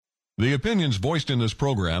The opinions voiced in this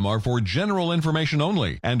program are for general information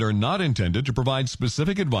only and are not intended to provide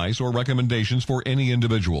specific advice or recommendations for any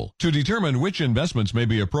individual. To determine which investments may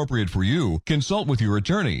be appropriate for you, consult with your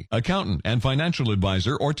attorney, accountant, and financial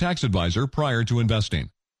advisor or tax advisor prior to investing.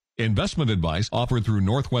 Investment advice offered through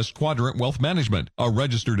Northwest Quadrant Wealth Management, a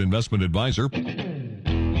registered investment advisor.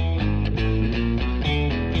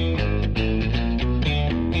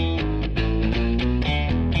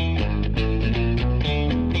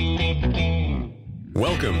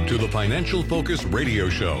 Welcome to the Financial Focus Radio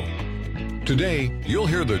Show. Today, you'll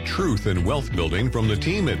hear the truth in wealth building from the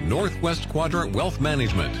team at Northwest Quadrant Wealth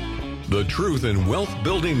Management. The truth in wealth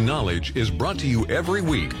building knowledge is brought to you every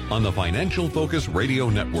week on the Financial Focus Radio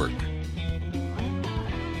Network.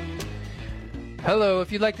 Hello,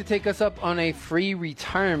 if you'd like to take us up on a free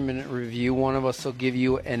retirement review, one of us will give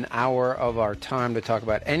you an hour of our time to talk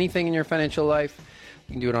about anything in your financial life.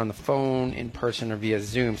 You can do it on the phone, in person, or via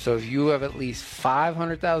Zoom. So if you have at least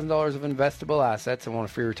 $500,000 of investable assets and want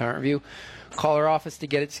a free retirement review, call our office to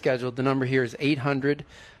get it scheduled. The number here is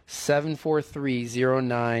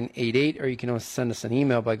 800-743-0988, or you can also send us an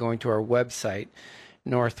email by going to our website,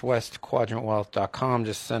 northwestquadrantwealth.com.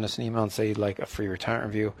 Just send us an email and say you'd like a free retirement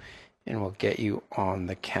review, and we'll get you on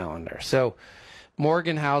the calendar. So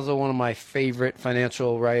Morgan Housel, one of my favorite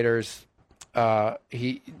financial writers, Josh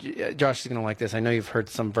is going to like this. I know you've heard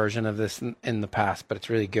some version of this in the past, but it's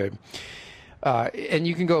really good. And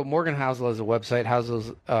you can go, Morgan Housel has a website.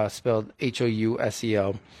 Housel's spelled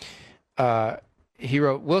Housel. He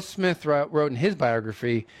wrote, Will Smith wrote in his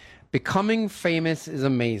biography, becoming famous is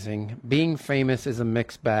amazing. Being famous is a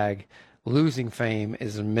mixed bag. Losing fame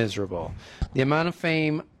is miserable. The amount of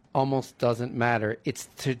fame almost doesn't matter. It's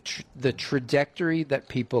the trajectory that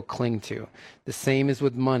people cling to. The same is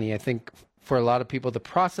with money. I think for a lot of people, the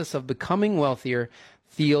process of becoming wealthier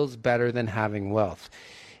feels better than having wealth.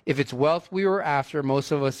 If it's wealth we were after, most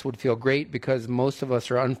of us would feel great because most of us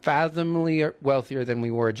are unfathomably wealthier than we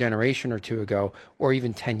were a generation or two ago, or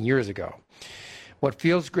even 10 years ago. What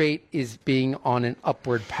feels great is being on an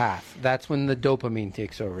upward path. That's when the dopamine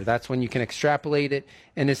takes over. That's when you can extrapolate it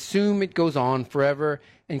and assume it goes on forever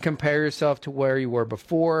and compare yourself to where you were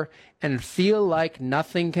before and feel like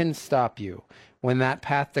nothing can stop you. When that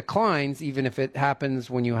path declines, even if it happens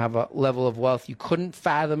when you have a level of wealth you couldn't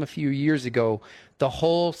fathom a few years ago, the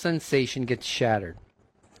whole sensation gets shattered.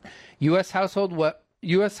 U.S. household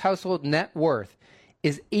net worth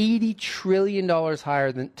is $80 trillion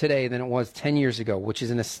higher today than it was 10 years ago, which is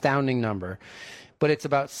an astounding number. But it's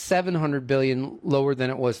about $700 billion lower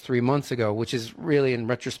than it was 3 months ago, which is really, in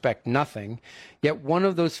retrospect, nothing. Yet one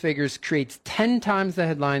of those figures creates 10 times the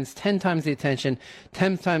headlines, 10 times the attention,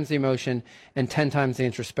 10 times the emotion, and 10 times the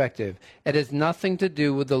introspective. It has nothing to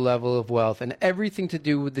do with the level of wealth and everything to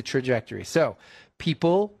do with the trajectory. So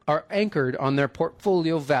people are anchored on their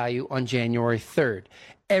portfolio value on January 3rd.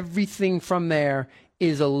 Everything from there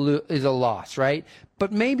is a loss, right?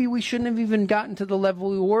 But maybe we shouldn't have even gotten to the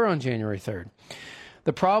level we were on January 3rd.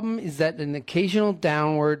 The problem is that an occasional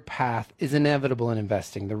downward path is inevitable in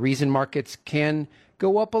investing. The reason markets can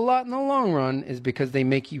go up a lot in the long run is because they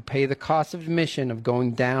make you pay the cost of admission of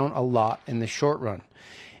going down a lot in the short run.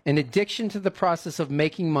 An addiction to the process of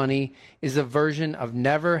making money is a version of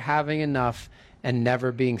never having enough and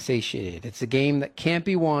never being satiated. It's a game that can't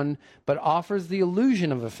be won, but offers the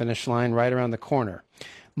illusion of a finish line right around the corner.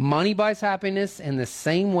 Money buys happiness in the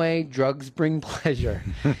same way drugs bring pleasure.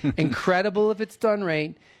 Incredible if it's done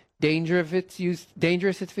right, dangerous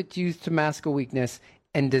if it's used to mask a weakness,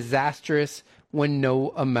 and disastrous when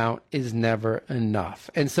no amount is never enough.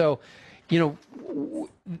 And so,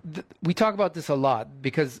 we talk about this a lot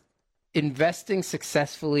because investing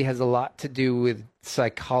successfully has a lot to do with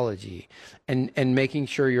psychology and making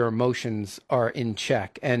sure your emotions are in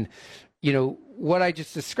check. And, what I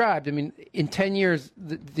just described, in 10 years,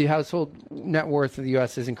 the household net worth of the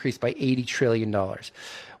U.S. has increased by $80 trillion.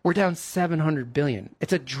 We're down $700 billion.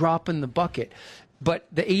 It's a drop in the bucket. But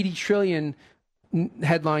the $80 trillion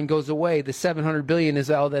headline goes away. The $700 billion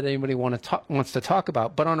is all that anybody wants to talk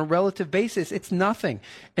about. But on a relative basis, it's nothing.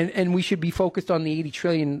 And we should be focused on the $80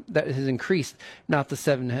 trillion that has increased, not the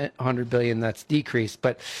 $700 billion that's decreased.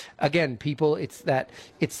 But again, people, it's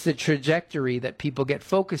the trajectory that people get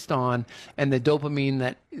focused on, and the dopamine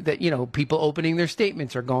that people opening their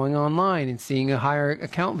statements or going online and seeing a higher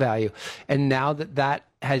account value. And now that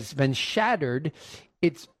has been shattered,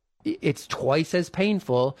 it's twice as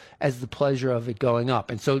painful as the pleasure of it going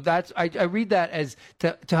up. And so I read that as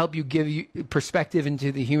to help give you perspective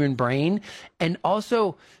into the human brain. And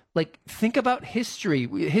also, think about history.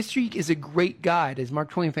 History is a great guide. As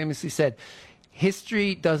Mark Twain famously said,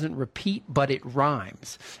 history doesn't repeat, but it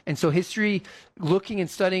rhymes. And so history, looking and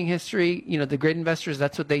studying history, the great investors,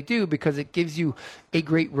 that's what they do because it gives you a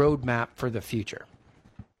great roadmap for the future.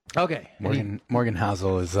 Okay. Morgan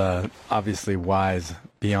Housel is obviously wise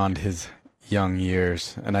beyond his young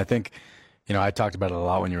years. And I think, I talked about it a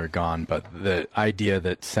lot when you were gone, but the idea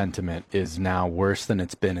that sentiment is now worse than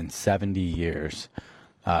it's been in 70 years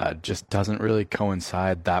just doesn't really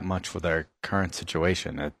coincide that much with our current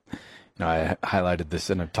situation. I highlighted this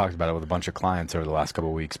and I've talked about it with a bunch of clients over the last couple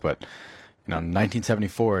of weeks, but in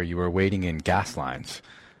 1974, you were waiting in gas lines,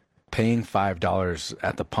 paying $5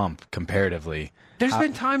 at the pump comparatively. There's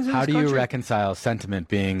been times in this country. How do you reconcile sentiment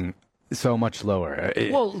being so much lower?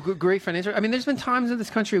 Well, great financial. There's been times in this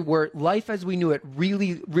country where life as we knew it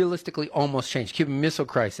really realistically almost changed. Cuban Missile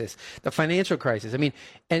Crisis, the financial crisis.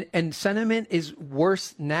 And sentiment is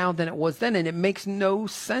worse now than it was then, and it makes no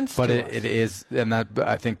sense to us. It is, and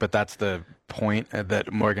but that's the point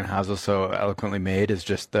that Morgan Housel so eloquently made, is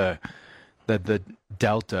just the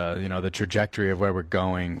delta, the trajectory of where we're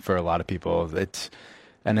going for a lot of people.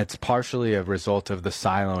 It's partially a result of the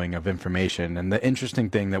siloing of information. And the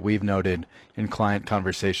interesting thing that we've noted in client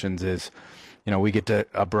conversations is, we get to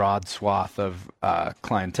a broad swath of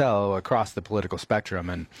clientele across the political spectrum.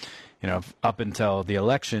 And, up until the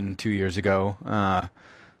election 2 years ago,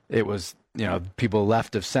 it was, people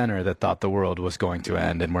left of center that thought the world was going to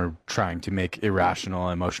end and were trying to make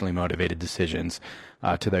irrational, emotionally motivated decisions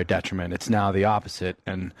to their detriment. It's now the opposite.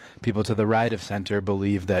 And people to the right of center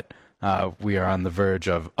believe that we are on the verge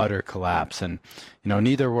of utter collapse, and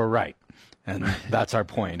neither were right. And that's our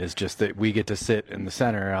point, is just that we get to sit in the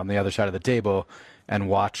center on the other side of the table and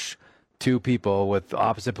watch two people with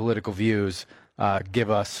opposite political views give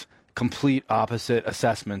us complete opposite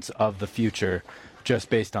assessments of the future just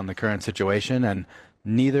based on the current situation, and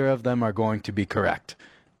neither of them are going to be correct.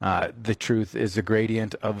 The truth is a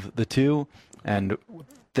gradient of the two, and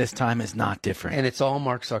this time is not different. And it's all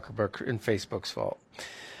Mark Zuckerberg and Facebook's fault.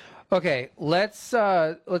 Okay, let's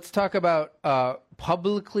talk about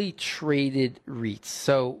publicly traded REITs.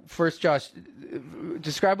 So first, Josh,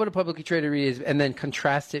 describe what a publicly traded REIT is, and then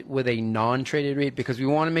contrast it with a non-traded REIT, because we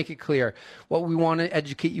want to make it clear. What we want to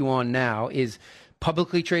educate you on now is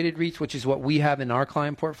publicly traded REITs, which is what we have in our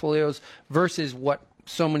client portfolios, versus what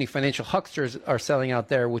so many financial hucksters are selling out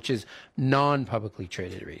there, which is non-publicly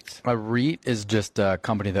traded REITs. A REIT is just a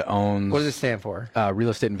company that owns... What does it stand for? Real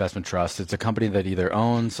Estate Investment Trust. It's a company that either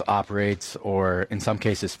owns, operates, or in some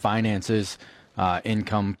cases finances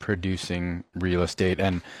income-producing real estate.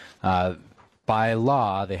 And by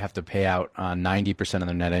law, they have to pay out 90% of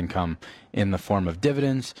their net income in the form of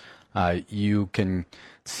dividends. You can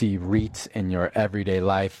see REITs in your everyday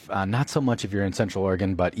life, not so much if you're in Central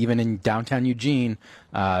Oregon, but even in downtown Eugene,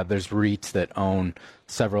 there's REITs that own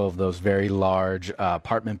several of those very large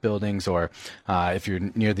apartment buildings, or if you're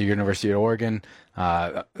near the University of Oregon,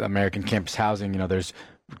 American Campus Housing, there's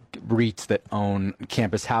REITs that own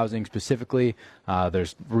campus housing specifically.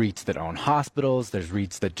 There's REITs that own hospitals. There's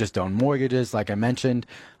REITs that just own mortgages, like I mentioned.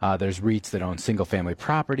 There's REITs that own single-family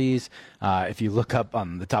properties. If you look up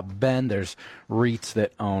on the top of Bend, there's REITs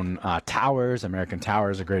that own towers. American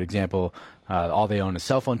Tower is a great example. All they own is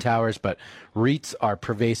cell phone towers, but REITs are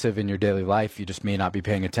pervasive in your daily life. You just may not be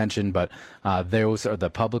paying attention, but those are the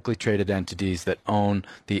publicly traded entities that own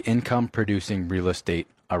the income-producing real estate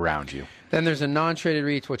around you. Then there's a non-traded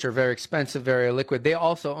REITs, which are very expensive, very illiquid. They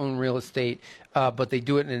also own real estate, but they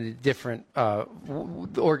do it in a different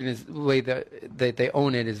way that they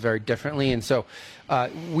own it is very differently. And so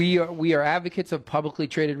we are advocates of publicly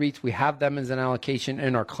traded REITs. We have them as an allocation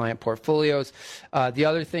in our client portfolios. The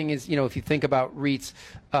other thing is, if you think about REITs,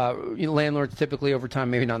 landlords typically over time,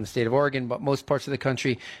 maybe not in the state of Oregon, but most parts of the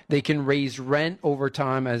country, they can raise rent over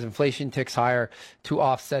time as inflation ticks higher to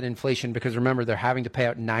offset inflation, because remember, they're having to pay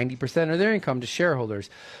out 90% of their income to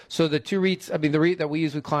shareholders. So the two REITs, the REIT that we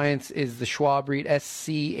use with clients is the Schwab REIT,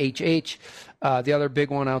 SCHH. The other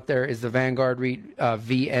big one out there is the Vanguard REIT,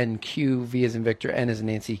 VNQ, V as in Victor, N as in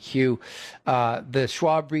Nancy, Q. The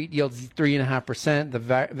Schwab REIT yields 3.5%.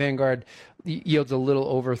 The Vanguard yields a little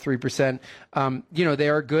over 3%. They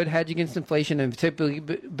are a good hedge against inflation, and have typically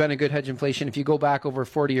been a good hedge inflation. If you go back over a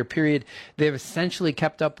 40-year period, they've essentially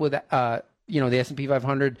kept up with the S&P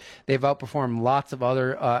 500. They've outperformed lots of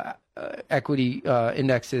other equity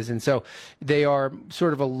indexes, and so they are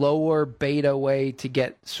sort of a lower beta way to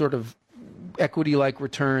get sort of equity-like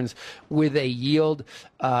returns with a yield,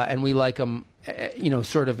 and we like them,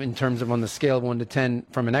 sort of in terms of on the scale of 1 to 10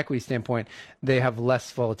 from an equity standpoint. They have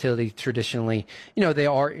less volatility traditionally. They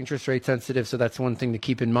are interest rate sensitive, so that's one thing to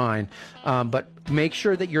keep in mind. But make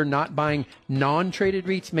sure that you're not buying non-traded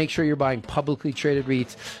REITs. Make sure you're buying publicly traded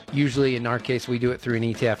REITs. Usually, in our case, we do it through an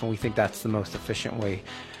ETF, and we think that's the most efficient way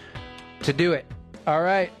to do it. All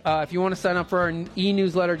right. If you want to sign up for our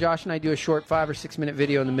e-newsletter, Josh and I do a short 5 or 6 minute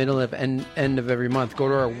video in the middle of end of every month. Go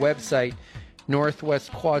to our website,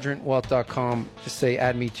 northwestquadrantwealth.com. Just say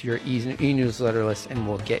add me to your e-newsletter list, and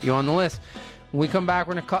we'll get you on the list. When we come back,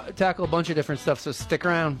 we're going to tackle a bunch of different stuff, so stick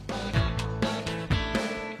around.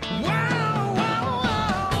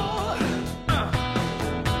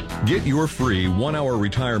 Get your free 1-hour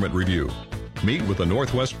retirement review. Meet with a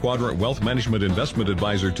Northwest Quadrant Wealth Management Investment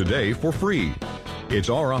Advisor today for free. It's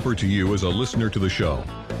our offer to you as a listener to the show.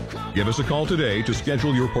 Give us a call today to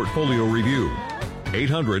schedule your portfolio review.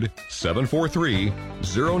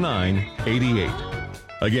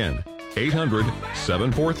 800-743-0988. Again,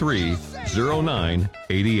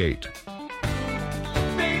 800-743-0988.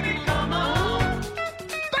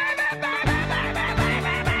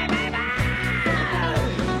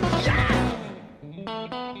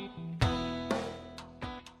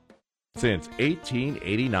 Since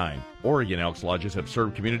 1889, Oregon Elks Lodges have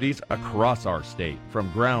served communities across our state,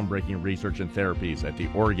 from groundbreaking research and therapies at the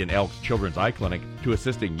Oregon Elks Children's Eye Clinic to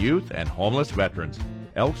assisting youth and homeless veterans.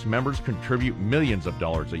 Elks members contribute millions of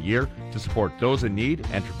dollars a year to support those in need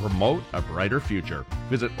and to promote a brighter future.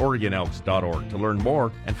 Visit OregonElks.org to learn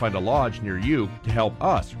more and find a lodge near you to help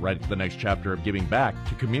us write the next chapter of giving back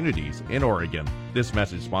to communities in Oregon. This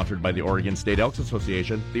message sponsored by the Oregon State Elks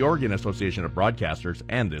Association, the Oregon Association of Broadcasters,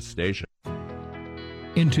 and this station.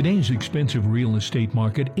 In today's expensive real estate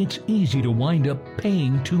market, it's easy to wind up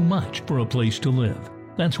paying too much for a place to live.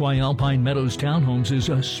 That's why Alpine Meadows Townhomes is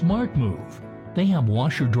a smart move. They have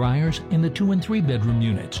washer dryers in the 2 and 3 bedroom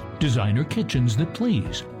units, designer kitchens that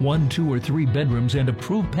please, 1, 2, or 3 bedrooms, and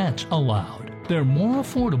approved pets allowed. They're more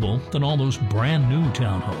affordable than all those brand new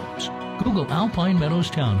townhomes. Google Alpine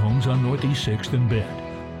Meadows Townhomes on Northeast 6th and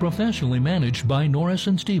Bend. Professionally managed by Norris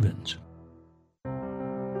and Stevens.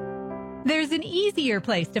 There's an easier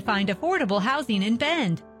place to find affordable housing in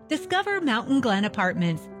Bend. Discover Mountain Glen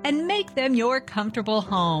Apartments and make them your comfortable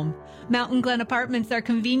home. Mountain Glen Apartments are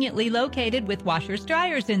conveniently located with washers,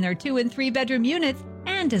 dryers in their 2 and 3 bedroom units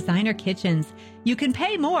and designer kitchens. You can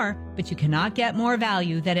pay more, but you cannot get more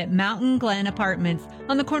value than at Mountain Glen Apartments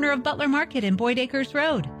on the corner of Butler Market and Boyd Acres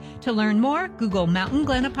Road. To learn more, Google Mountain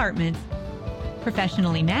Glen Apartments.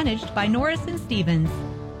 Professionally managed by Norris and Stevens.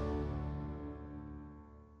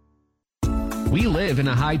 We live in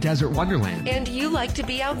a high desert wonderland. And you like to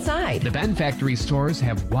be outside. The Ben Factory stores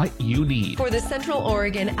have what you need for the Central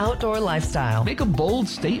Oregon outdoor lifestyle. Make a bold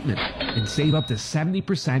statement and save up to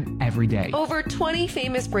 70% every day. Over 20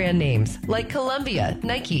 famous brand names like Columbia,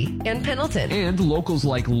 Nike, and Pendleton. And locals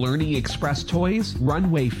like Learning Express Toys,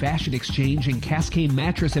 Runway Fashion Exchange, and Cascade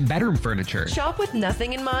Mattress and Bedroom Furniture. Shop with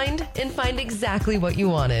nothing in mind and find exactly what you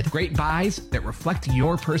wanted. Great buys that reflect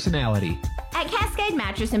your personality. At Cascade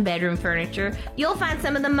Mattress and Bedroom Furniture, you'll find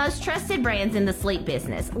some of the most trusted brands in the sleep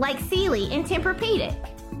business, like Sealy and Tempur-Pedic.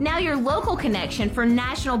 Now your local connection for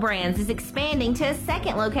national brands is expanding to a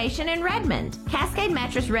second location in Redmond. Cascade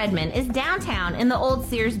Mattress Redmond is downtown in the old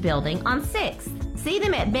Sears building on 6th. See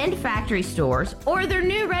them at Bend Factory stores or their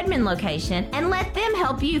new Redmond location and let them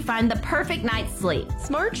help you find the perfect night's sleep.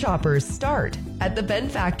 Smart shoppers start at the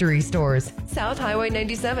Bend Factory stores, South Highway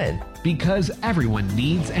 97. Because everyone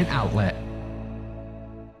needs an outlet.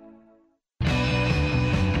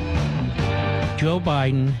 Joe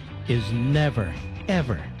Biden is never,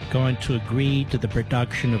 ever going to agree to the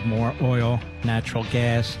production of more oil, natural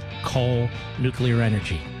gas, coal, nuclear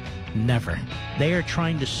energy. Never. They are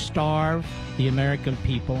trying to starve the American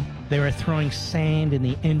people. They are throwing sand in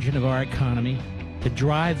the engine of our economy to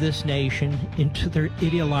drive this nation into their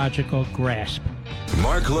ideological grasp.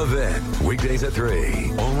 Mark Levin, weekdays at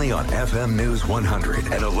 3, only on FM News 100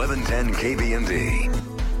 and 1110 KBND.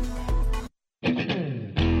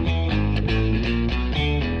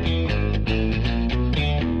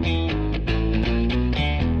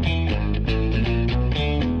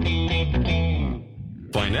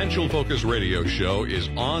 Financial Focus Radio Show is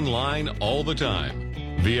online all the time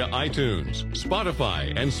via iTunes,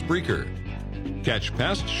 Spotify, and Spreaker. Catch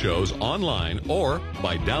past shows online or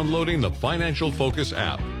by downloading the Financial Focus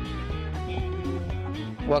app.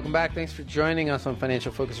 Welcome back. Thanks for joining us on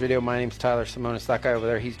Financial Focus Radio. My name's Tyler Simonis. That guy over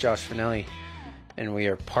there, he's Josh Finelli. and we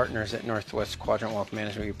are partners at Northwest Quadrant Wealth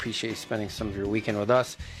Management. We appreciate you spending some of your weekend with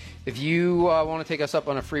us. If you want to take us up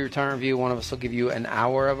on a free retirement review, one of us will give you an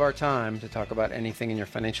hour of our time to talk about anything in your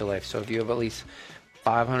financial life. So if you have at least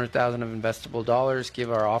 $500,000 of investable dollars,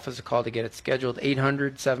 give our office a call to get it scheduled,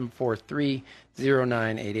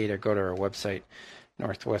 800-743-0988, or go to our website,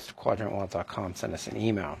 northwestquadrantwealth.com. Send us an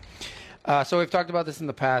email. So we've talked about this in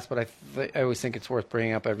the past, but I always think it's worth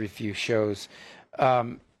bringing up every few shows.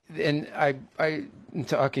 And I'm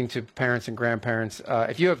talking to parents and grandparents.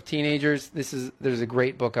 If you have teenagers, there's a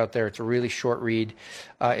great book out there. It's a really short read.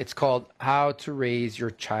 It's called How to Raise Your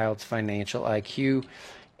Child's Financial IQ.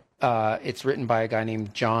 It's written by a guy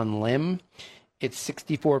named John Lim. It's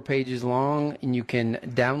 64 pages long, and you can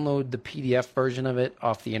download the PDF version of it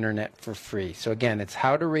off the internet for free. So again, it's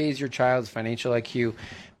How to Raise Your Child's Financial IQ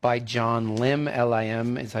by John Lim.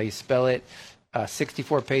 Lim is how you spell it.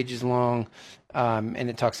 64 pages long. And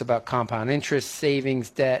it talks about compound interest, savings,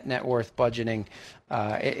 debt, net worth, budgeting.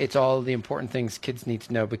 It's all the important things kids need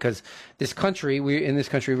to know, because in this country,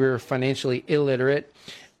 we're financially illiterate.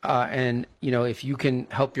 And, if you can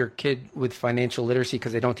help your kid with financial literacy,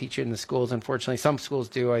 because they don't teach it in the schools, unfortunately. Some schools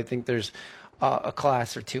do. I think there's a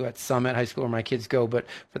class or two at Summit High School where my kids go, but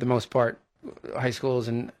for the most part, high schools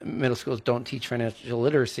and middle schools don't teach financial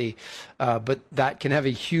literacy. But that can have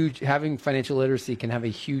having financial literacy can have a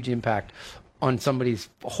huge impact on somebody's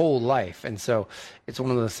whole life. And so it's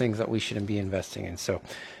one of those things that we shouldn't be investing in. So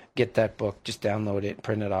get that book, just download it,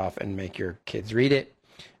 print it off, and make your kids read it.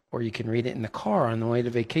 Or you can read it in the car on the way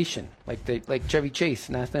to vacation, like Chevy Chase,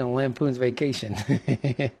 National Lampoon's Vacation,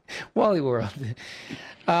 Wally World.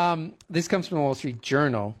 This comes from the Wall Street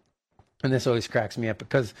Journal, and this always cracks me up,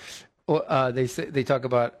 because they talk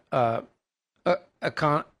about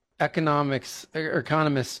economists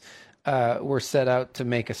were set out to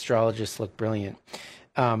make astrologists look brilliant.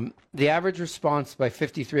 The average response by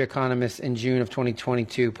 53 economists in June of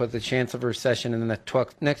 2022 put the chance of a recession in the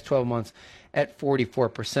next 12 months at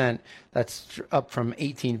 44%. That's up from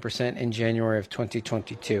 18% in January of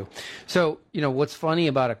 2022. So, what's funny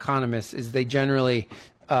about economists is they generally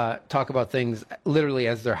talk about things literally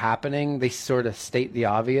as they're happening. They sort of state the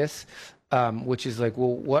obvious. Which is like,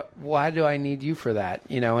 well, why do I need you for that?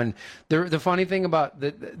 And the funny thing about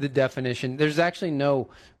the definition, there's actually no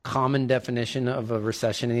common definition of a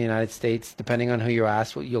recession in the United States. Depending on who you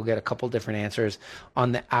ask, you'll get a couple different answers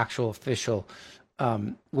on the actual official,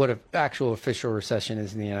 what an actual official recession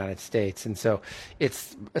is in the United States. And so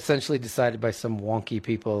it's essentially decided by some wonky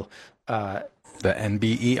people. The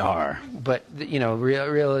NBER. But,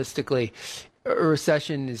 realistically, a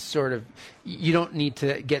recession is sort of, you don't need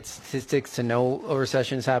to get statistics to know a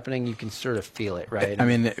recession is happening. You can sort of feel it, right? I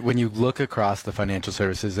mean, when you look across the financial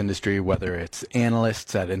services industry, whether it's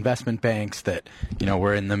analysts at investment banks that,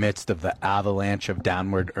 we're in the midst of the avalanche of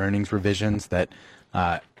downward earnings revisions that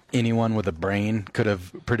anyone with a brain could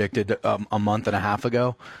have predicted a month and a half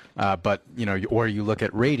ago. But, or you look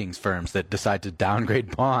at ratings firms that decide to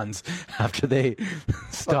downgrade bonds after they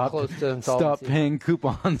stop paying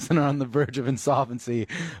coupons and are on the verge of insolvency.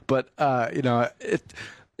 But,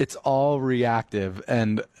 it's all reactive,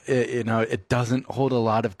 and it doesn't hold a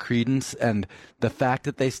lot of credence. And the fact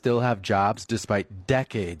that they still have jobs despite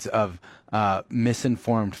decades of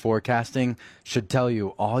misinformed forecasting should tell you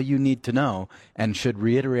all you need to know, and should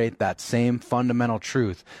reiterate that same fundamental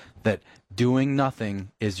truth that doing nothing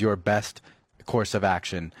is your best course of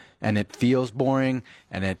action. And it feels boring,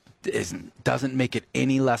 and it doesn't make it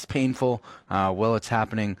any less painful while it's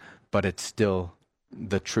happening, but it's still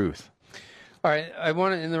the truth. All right,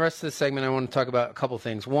 in the rest of the segment, I want to talk about a couple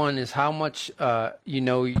things. One is how much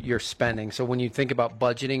you're spending. So when you think about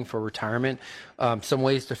budgeting for retirement, some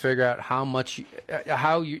ways to figure out how much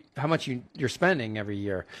you're spending every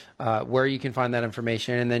year, where you can find that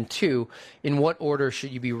information, and then two, in what order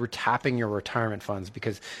should you be tapping your retirement funds,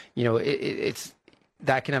 because it's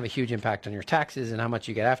that can have a huge impact on your taxes and how much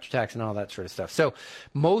you get after tax and all that sort of stuff. So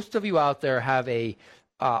most of you out there have a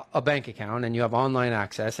bank account, and you have online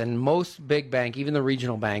access, and most big bank, even the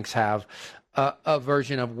regional banks, have a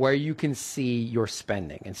version of where you can see your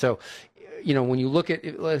spending. And so, when you look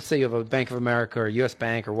at, let's say you have a Bank of America or US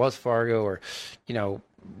Bank or Wells Fargo or,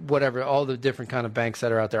 whatever, all the different kind of banks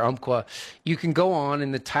that are out there, Umpqua, you can go on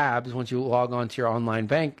in the tabs once you log on to your online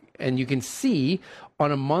bank, and you can see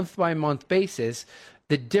on a month-by-month basis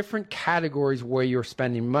the different categories where you're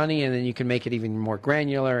spending money, and then you can make it even more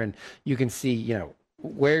granular, and you can see,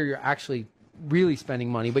 where you're actually really spending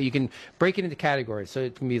money, but you can break it into categories. So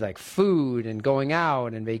it can be like food and going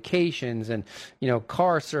out and vacations and, you know,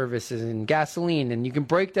 car services and gasoline. And you can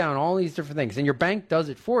break down all these different things. And your bank does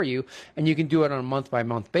it for you, and you can do it on a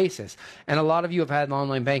month-by-month basis. And a lot of you have had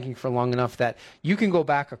online banking for long enough that you can go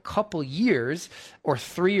back a couple years or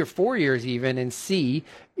 3 or 4 years even and see,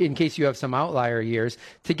 in case you have some outlier years,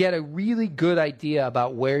 to get a really good idea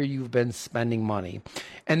about where you've been spending money.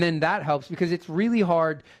 And then that helps because it's really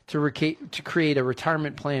hard to create a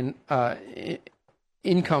retirement plan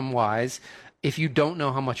income-wise if you don't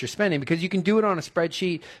know how much you're spending, because you can do it on a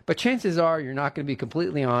spreadsheet, but chances are you're not going to be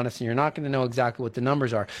completely honest and you're not going to know exactly what the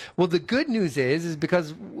numbers are. Well, the good news is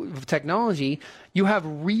because of technology, you have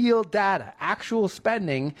real data, actual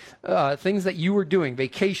spending, things that you were doing,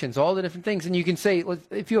 vacations, all the different things. And you can say,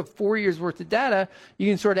 if you have 4 years worth of data,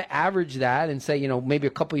 you can sort of average that and say, you know, maybe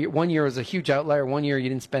a couple years, 1 year was a huge outlier, 1 year you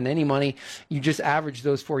didn't spend any money. You just average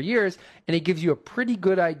those 4 years, and it gives you a pretty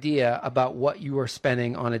good idea about what you are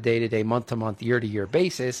spending on a day-to-day, month-to-month, year-to-year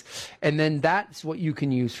basis. And then that's what you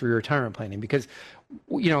can use for your retirement planning, because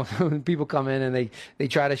you know, people come in and they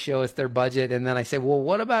try to show us their budget, and then I say, well,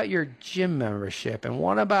 what about your gym membership? And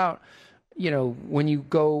what about, you know, when you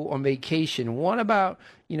go on vacation? What about,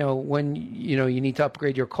 you know, when, you know, you need to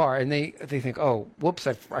upgrade your car? And they think, oh, whoops,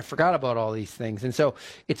 I forgot about all these things. And so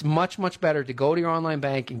it's much, much better to go to your online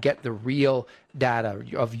bank and get the real data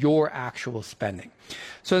of your actual spending.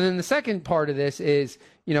 So then the second part of this is,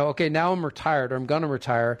 you know, okay, now I'm retired, or I'm going to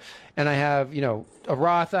retire, and I have, you know, a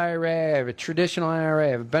Roth IRA, I have a traditional IRA,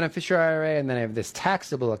 I have a beneficiary IRA, and then I have this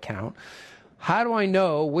taxable account. How do I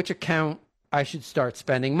know which account I should start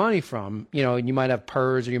spending money from? You know, and you might have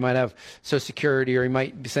PERS, or you might have Social Security, or you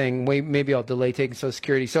might be saying, wait, maybe I'll delay taking Social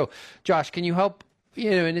Security. So, Josh, can you help?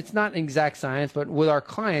 You know, and it's not an exact science, but with our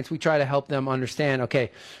clients, we try to help them understand,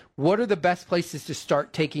 okay, what are the best places to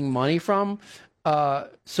start taking money from,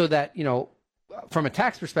 so that, you know, from a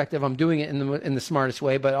tax perspective, I'm doing it in the smartest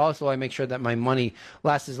way, but also I make sure that my money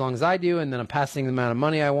lasts as long as I do, and then I'm passing the amount of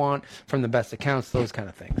money I want from the best accounts, those kind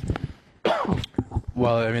of things.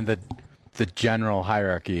 Well, I mean, the general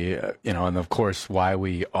hierarchy, you know, and of course why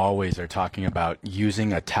we always are talking about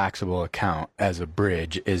using a taxable account as a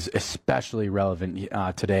bridge is especially relevant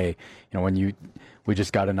today. You know, when we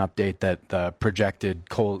just got an update that the projected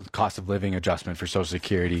cost of living adjustment for Social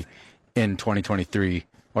Security in 2023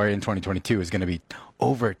 or in 2022 is going to be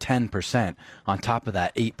over 10%. On top of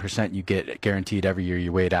that, 8% you get guaranteed every year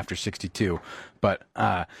you wait after 62. But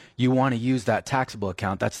you want to use that taxable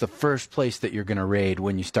account. That's the first place that you're going to raid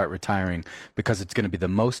when you start retiring, because it's going to be the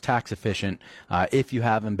most tax efficient. If you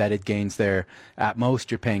have embedded gains there, at most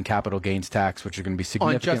you're paying capital gains tax, which are going to be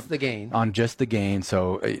significant. On just the gain. On just the gain.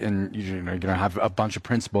 So, and you're going to have a bunch of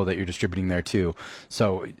principal that you're distributing there too.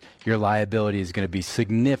 So your liability is going to be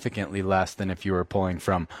significantly less than if you were pulling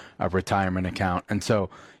from a retirement account. And so,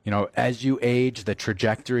 you know, as you age, the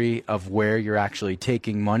trajectory of where you're actually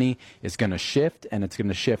taking money is going to shift, and it's going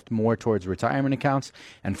to shift more towards retirement accounts.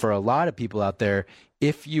 And for a lot of people out there,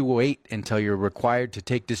 if you wait until you're required to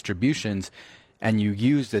take distributions and you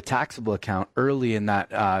use the taxable account early in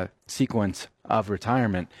that sequence of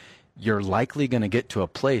retirement, you're likely going to get to a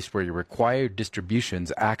place where your required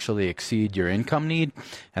distributions actually exceed your income need,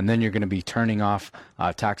 and then you're going to be turning off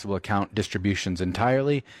taxable account distributions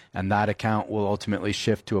entirely, and that account will ultimately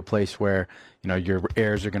shift to a place where, you know, your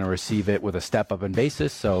heirs are going to receive it with a step-up in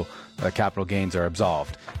basis, so capital gains are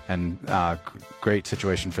absolved, and great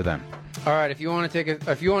situation for them. All right, if you want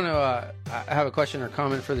to have a question or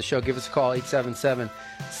comment for the show, give us a call,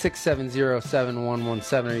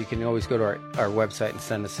 877-670-7117, or you can always go to our website and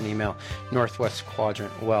send us an email, Northwest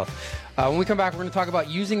Quadrant Wealth. When we come back, we're going to talk about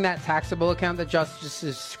using that taxable account that Josh just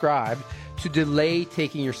described to delay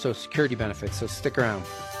taking your Social Security benefits, so stick around.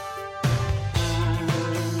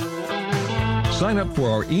 Sign up for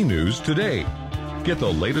our e-news today. Get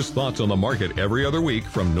the latest thoughts on the market every other week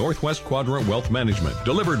from Northwest Quadrant Wealth Management,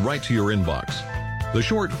 delivered right to your inbox. The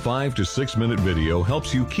short 5 to 6 minute video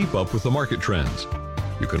helps you keep up with the market trends.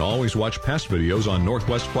 You can always watch past videos on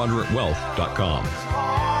northwestquadrantwealth.com.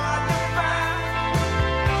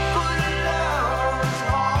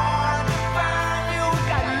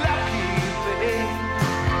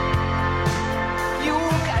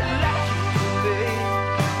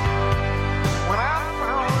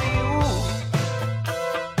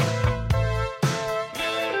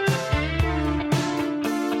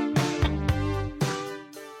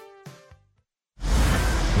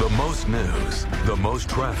 News, the most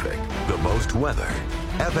traffic, the most weather.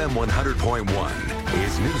 FM 100.1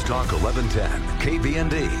 is News Talk 1110,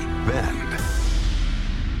 KBND, Bend.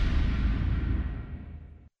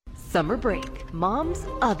 Summer break, Mom's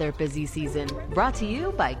other busy season. Brought to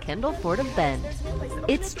you by Kendall Ford of Bend.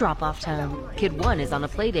 It's drop-off time. Kid 1 is on a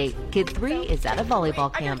play date. Kid 3 is at a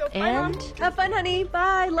volleyball camp. And have fun, honey.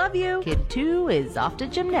 Bye. Love you. Kid 2 is off to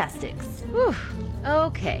gymnastics. Whew.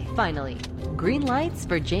 Okay, finally. Green lights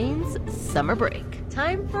for Jane's summer break.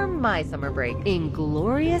 Time for my summer break. In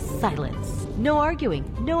glorious silence. No arguing,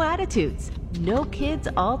 no attitudes. No kids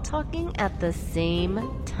all talking at the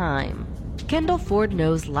same time. Kendall Ford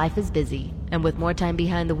knows life is busy, and with more time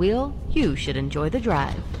behind the wheel, you should enjoy the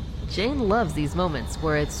drive. Jane loves these moments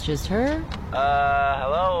where it's just her,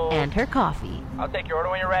 hello? And her coffee. I'll take your order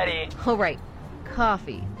when you're ready. All right,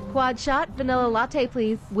 coffee. Quad shot vanilla latte,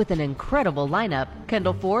 please. With an incredible lineup,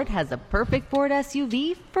 Kendall Ford has a perfect Ford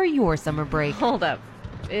SUV for your summer break. Hold up.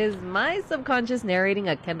 Is my subconscious narrating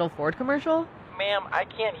a Kendall Ford commercial? Ma'am, I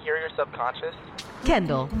can't hear your subconscious.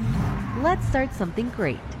 Kendall, let's start something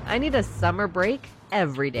great. I need a summer break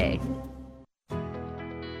every day.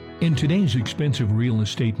 In today's expensive real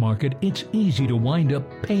estate market, it's easy to wind up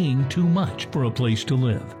paying too much for a place to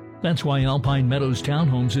live. That's why Alpine Meadows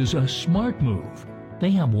Townhomes is a smart move.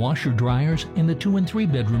 They have washer dryers in the 2 and 3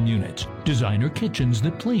 bedroom units, designer kitchens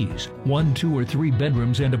that please, 1, 2, or 3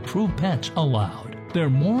 bedrooms, and approved pets allowed. They're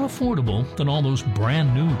more affordable than all those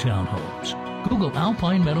brand new townhomes. Google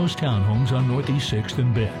Alpine Meadows Townhomes on Northeast 6th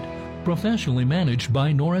and Bend. Professionally managed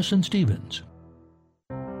by Norris and Stevens.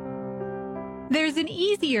 There's an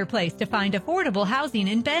easier place to find affordable housing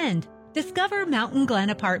in Bend. Discover Mountain Glen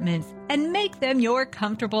Apartments and make them your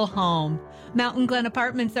comfortable home. Mountain Glen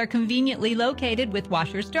Apartments are conveniently located with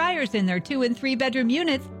washers, dryers in their 2 and 3 bedroom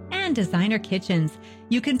units and designer kitchens.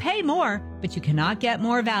 You can pay more, but you cannot get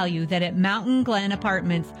more value than at Mountain Glen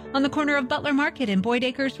Apartments on the corner of Butler Market and Boyd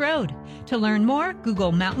Acres Road. To learn more,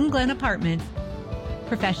 Google Mountain Glen Apartments.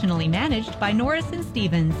 Professionally managed by Norris and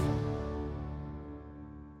Stevens.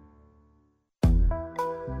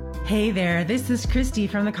 Hey there, this is Christy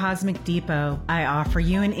from the Cosmic Depot. I offer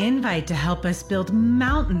you an invite to help us build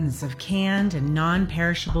mountains of canned and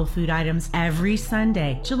non-perishable food items every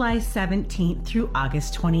Sunday, July 17th through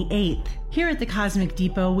August 28th. Here at the Cosmic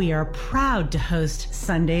Depot, we are proud to host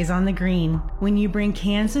Sundays on the Green. When you bring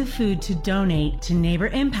cans of food to donate to Neighbor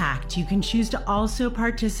Impact, you can choose to also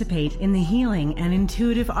participate in the healing and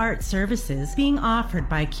intuitive art services being offered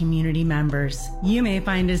by community members. You may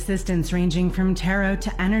find assistance ranging from tarot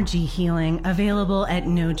to energy healing available at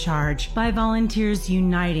no charge by volunteers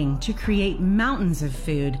uniting to create mountains of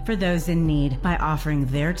food for those in need by offering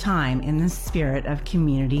their time in the spirit of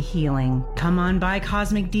community healing. Come on by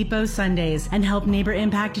Cosmic Depot Sundays and help Neighbor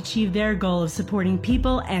Impact achieve their goal of supporting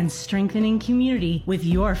people and strengthening community with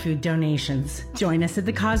your food donations. Join us at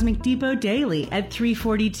the Cosmic Depot daily at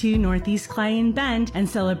 342 Northeast Clay in Bend and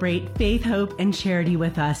celebrate faith, hope, and charity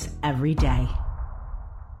with us every day.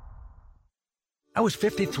 I was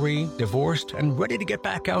 53, divorced, and ready to get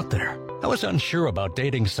back out there. I was unsure about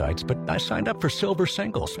dating sites, but I signed up for Silver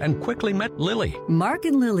Singles and quickly met Lily. Mark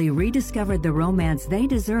and Lily rediscovered the romance they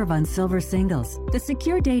deserve on Silver Singles, the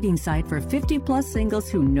secure dating site for 50-plus singles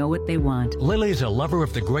who know what they want. Lily's a lover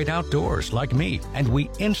of the great outdoors like me, and we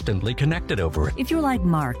instantly connected over it. If you're like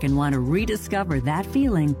Mark and want to rediscover that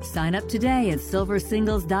feeling, sign up today at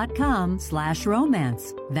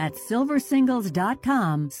silversingles.com/romance. That's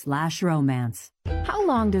silversingles.com/romance. How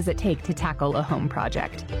long does it take to tackle a home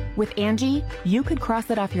project? With Angie, you could cross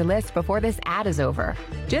it off your list before this ad is over.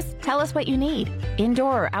 Just tell us what you need,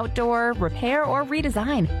 indoor or outdoor, repair or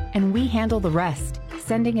redesign, and we handle the rest,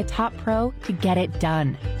 sending a top pro to get it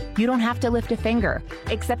done. You don't have to lift a finger,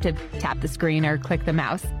 except to tap the screen or click the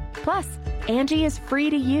mouse. Plus, Angie is free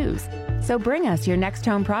to use. So bring us your next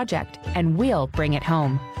home project, and we'll bring it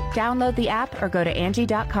home. Download the app or go to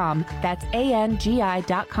Angie.com. That's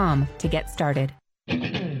ANGI.com to get started. The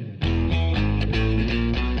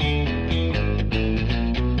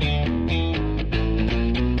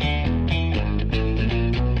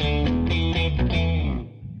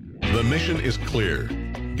mission is clear.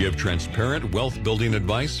 Give transparent wealth building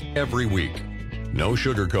advice every week. No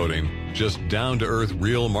sugarcoating, just down-to-earth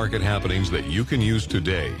real market happenings that you can use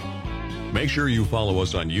today. Make sure you follow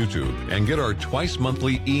us on YouTube and get our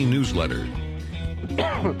twice-monthly e-newsletter.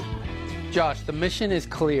 Josh, the mission is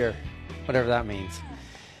clear, whatever that means.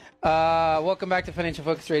 Welcome back to Financial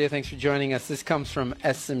Focus Radio. Thanks for joining us. This comes from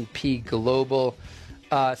S&P Global.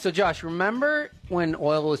 So, Josh, remember when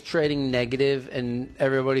oil was trading negative and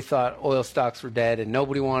everybody thought oil stocks were dead and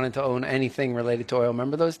nobody wanted to own anything related to oil?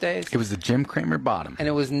 Remember those days? It was the Jim Cramer bottom. And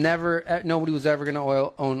it was never, nobody was ever going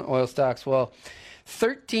to own oil stocks. Well,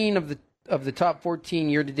 13 of the of the top 14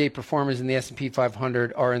 year-to-date performers in the S&P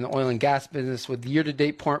 500 are in the oil and gas business, with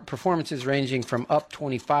year-to-date performances ranging from up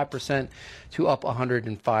 25% to up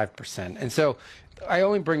 105%. And so I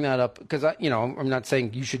only bring that up because, I'm not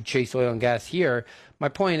saying you should chase oil and gas here. My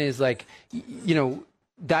point is, like,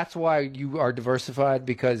 that's why you are diversified,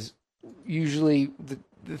 because usually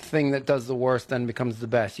the thing that does the worst then becomes the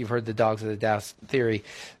best. You've heard the dogs of the Dow theory.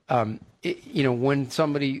 When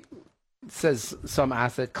somebody says some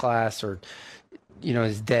asset class or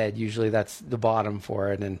is dead, usually that's the bottom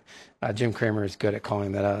for it, and Jim Cramer is good at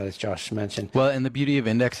calling that out, as Josh mentioned. Well, and the beauty of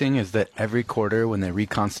indexing is that every quarter when they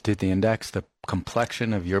reconstitute the index, the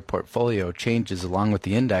complexion of your portfolio changes along with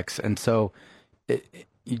the index, and so it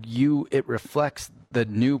reflects the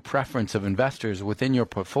new preference of investors within your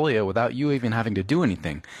portfolio without you even having to do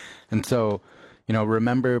anything. And so,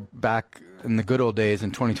 remember back in the good old days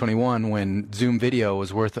in 2021 when Zoom Video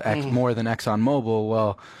was worth more than ExxonMobil.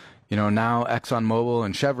 Well, now ExxonMobil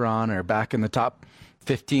and Chevron are back in the top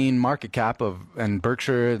 15 market cap and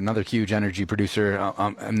Berkshire, another huge energy producer,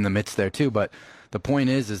 in the midst there too. But the point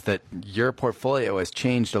is that your portfolio has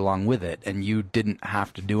changed along with it, and you didn't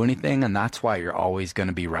have to do anything, and that's why you're always going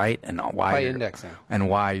to be right, and why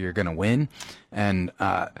you're going to win, and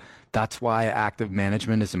that's why active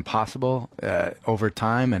management is impossible over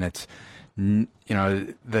time, and it's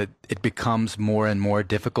that it becomes more and more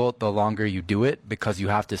difficult the longer you do it, because you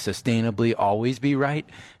have to sustainably always be right,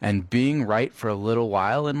 and being right for a little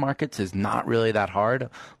while in markets is not really that hard. A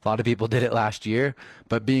lot of people did it last year,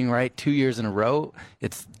 but being right 2 years in a row,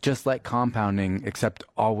 it's just like compounding, except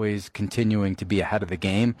always continuing to be ahead of the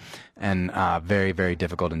game, and very, very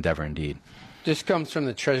difficult endeavor indeed. This comes from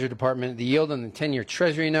the Treasury Department. The yield on the 10-year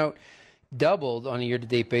Treasury note doubled on a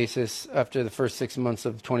year-to-date basis after the first 6 months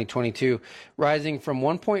of 2022, rising from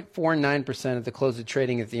 1.49% at the close of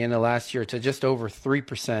trading at the end of last year to just over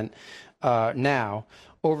 3% now.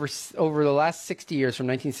 Over the last 60 years, from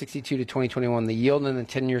 1962 to 2021, the yield on the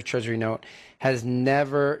 10-year Treasury note has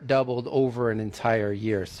never doubled over an entire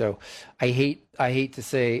year. So I hate to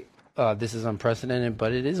say this is unprecedented,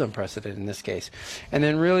 but it is unprecedented in this case. And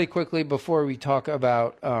then really quickly, before we talk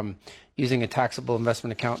about using a taxable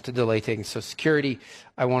investment account to delay taking Social Security,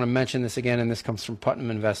 I want to mention this again, and this comes from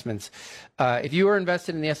Putnam Investments. If you were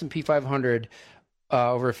invested in the S&P 500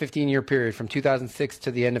 over a 15-year period from 2006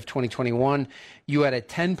 to the end of 2021, you had a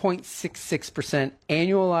 10.66%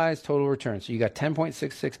 annualized total return. So you got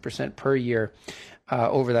 10.66% per year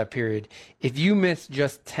over that period. If you miss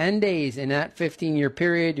just 10 days in that 15-year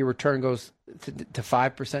period, your return goes to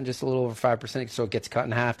 5%, just a little over 5%, so it gets cut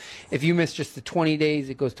in half. If you miss just the 20 days,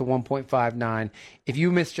 it goes to 1.59. If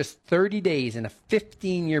you miss just 30 days in a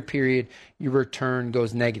 15-year period, your return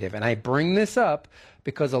goes negative. And I bring this up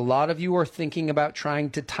because a lot of you are thinking about trying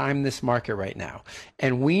to time this market right now.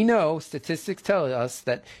 And we know statistics tell us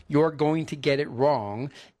that you're going to get it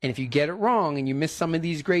wrong. And if you get it wrong and you miss some of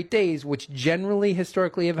these great days, which generally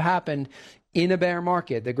historically have happened in a bear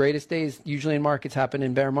market, the greatest days usually in markets happen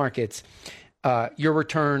in bear markets, your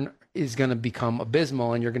return is going to become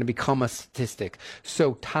abysmal and you're going to become a statistic.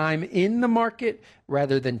 So time in the market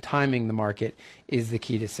rather than timing the market is the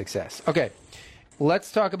key to success. Okay,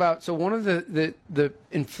 let's talk about, so one of the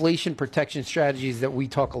inflation protection strategies that we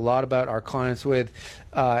talk a lot about our clients with,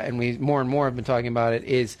 and we more and more have been talking about it,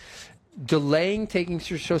 is delaying taking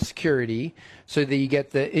your Social Security so that you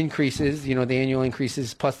get the increases, the annual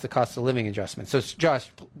increases plus the cost of living adjustment. So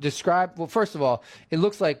Josh, describe, well, first of all, it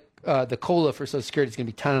looks like the COLA for Social Security is going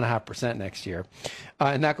to be 10.5% next year.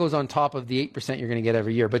 And that goes on top of the 8% you're going to get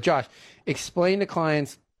every year. But Josh, explain to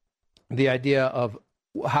clients the idea of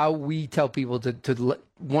how we tell people to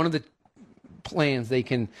one of the plans they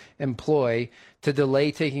can employ to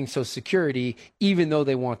delay taking Social Security even though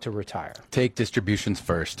they want to retire. Take distributions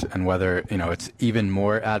first, and whether it's even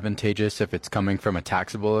more advantageous if it's coming from a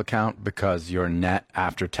taxable account, because your net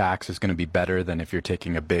after tax is going to be better than if you're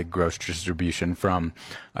taking a big gross distribution from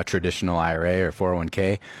a traditional IRA or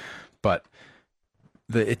 401k. But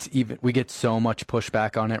we get so much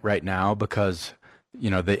pushback on it right now because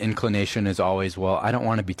the inclination is always, well, I don't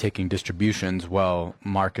want to be taking distributions while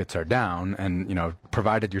markets are down. And,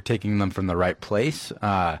 provided you're taking them from the right place,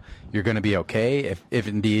 you're going to be okay. If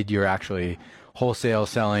indeed you're actually wholesale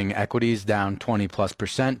selling equities down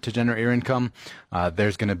 20+% to generate your income,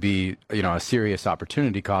 there's going to be, a serious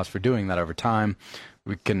opportunity cost for doing that over time.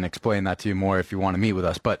 We can explain that to you more if you want to meet with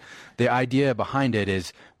us. But the idea behind it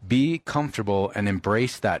is be comfortable and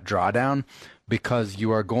embrace that drawdown, because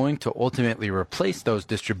you are going to ultimately replace those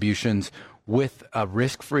distributions with a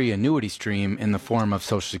risk-free annuity stream in the form of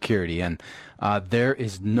Social Security. And there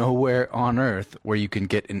is nowhere on earth where you can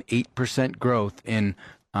get an 8% growth in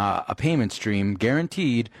a payment stream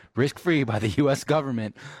guaranteed risk-free by the U.S.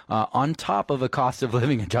 government on top of a cost of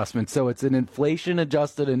living adjustment. So it's an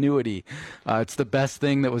inflation-adjusted annuity. It's the best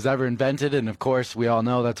thing that was ever invented. And, of course, we all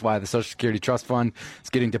know that's why the Social Security Trust Fund is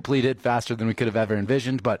getting depleted faster than we could have ever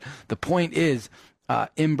envisioned. But the point is,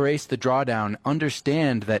 embrace the drawdown.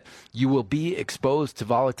 Understand that you will be exposed to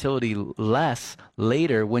volatility less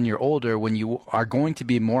later when you're older, when you are going to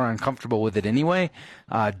be more uncomfortable with it anyway,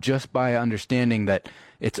 just by understanding that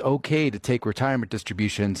it's okay to take retirement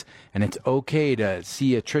distributions and it's okay to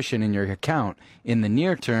see attrition in your account in the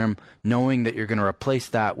near term, knowing that you're going to replace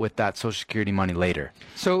that with that Social Security money later.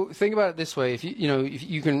 So think about it this way. If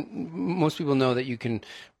you can, most people know that you can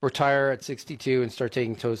retire at 62 and start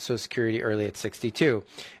taking Social Security early at 62.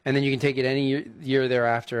 And then you can take it any year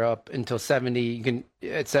thereafter up until 70. You can,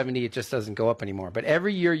 at 70, it just doesn't go up anymore. But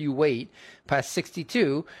every year you wait past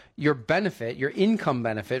 62, your benefit, your income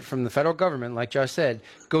benefit from the federal government, like Josh said,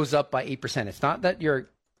 goes up by 8%. It's not that 8%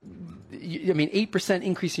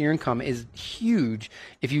 increase in your income is huge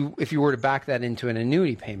if you were to back that into an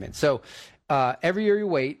annuity payment. So every year you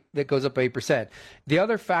wait, that goes up by 8%. The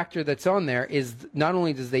other factor that's on there is not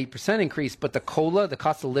only does the 8% increase, but the COLA, the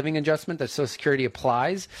cost of living adjustment that Social Security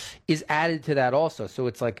applies, is added to that also. So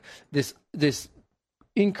it's like this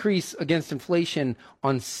increase against inflation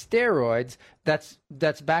on steroids that's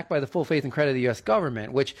backed by the full faith and credit of the U.S.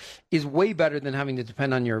 government, which is way better than having to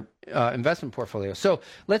depend on your investment portfolio. So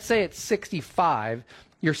let's say at 65,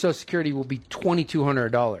 your Social Security will be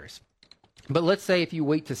 $2,200. But let's say if you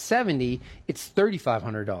wait to 70, it's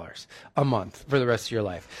 $3,500 a month for the rest of your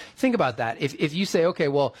life. Think about that. If you say, okay,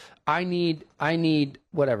 well, I need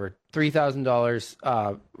whatever,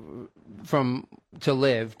 $3,000 to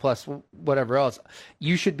live plus whatever else,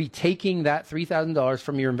 you should be taking that $3,000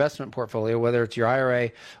 from your investment portfolio, whether it's your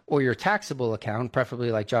IRA or your taxable account,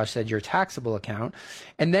 preferably, like Josh said, your taxable account.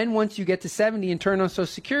 And then once you get to 70 and turn on Social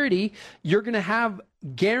Security, you're going to have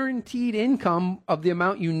guaranteed income of the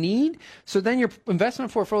amount you need. So then your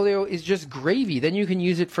investment portfolio is just gravy. Then you can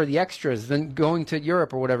use it for the extras, then going to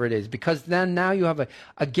Europe or whatever it is, because then now you have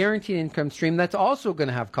a guaranteed income stream that's also going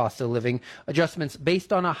to have cost of living adjustments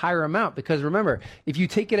based on a higher amount. Because remember, if you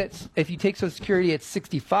take Social Security at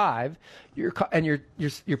 65, your payment's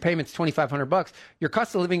 $2,500, your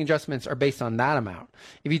cost of living adjustments are based on that amount.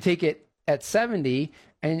 If you take it at 70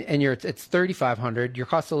 and it's $3,500, your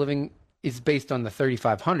cost of living is based on the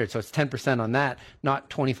 $3,500, so it's 10% on that, not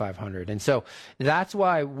 $2,500. And so that's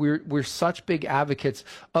why we're such big advocates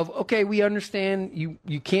of, okay, we understand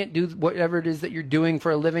you can't do whatever it is that you're doing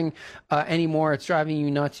for a living anymore. It's driving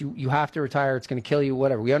you nuts. You have to retire. It's going to kill you,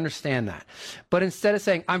 whatever. We understand that. But instead of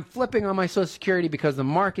saying, I'm flipping on my Social Security because the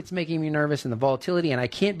market's making me nervous and the volatility, and I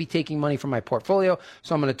can't be taking money from my portfolio,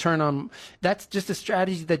 so I'm going to turn on, that's just a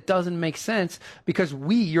strategy that doesn't make sense, because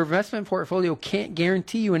your investment portfolio can't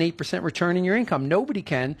guarantee you an 8% return in your income. Nobody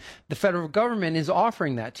can. The federal government is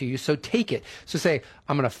offering that to you, so take it. So say,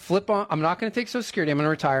 I'm going to flip on, I'm not going to take Social Security, I'm going to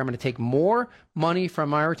retire, I'm going to take more money from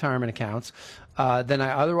my retirement accounts than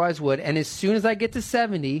I otherwise would, and as soon as I get to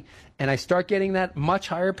 70 and I start getting that much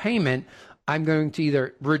higher payment, I'm going to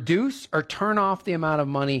either reduce or turn off the amount of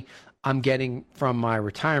money I'm getting from my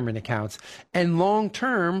retirement accounts. And long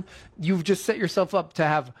term, you've just set yourself up to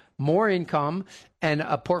have more income and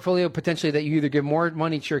a portfolio potentially that you either give more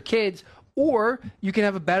money to your kids, or you can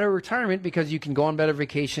have a better retirement because you can go on better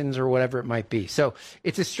vacations or whatever it might be. So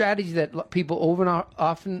it's a strategy that people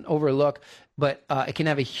often overlook, but it can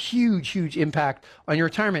have a huge, huge impact on your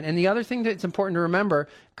retirement. And the other thing that's important to remember,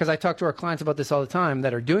 because I talk to our clients about this all the time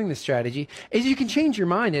that are doing this strategy, is you can change your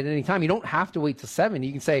mind at any time. You don't have to wait till 70.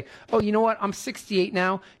 You can say, oh, you know what? I'm 68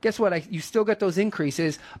 now. Guess what? You still get those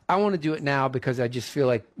increases. I want to do it now because I just feel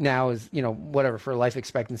like now is, whatever, for life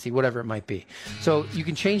expectancy, whatever it might be. So you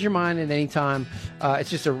can change your mind at any time.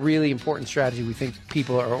 It's just a really important strategy we think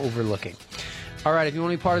people are overlooking. All right, if you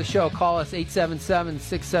want to be part of the show, call us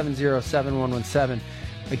 877-670-7117.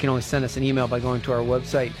 You can always send us an email by going to our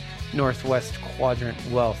website,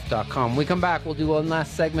 northwestquadrantwealth.com. When we come back, we'll do one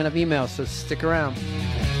last segment of emails, so stick around.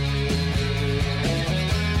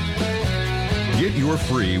 Get your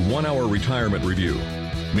free 1-hour retirement review.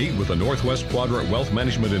 Meet with a Northwest Quadrant Wealth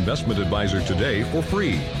Management Investment Advisor today for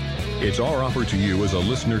free. It's our offer to you as a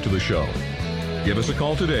listener to the show. Give us a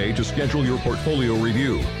call today to schedule your portfolio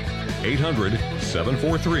review.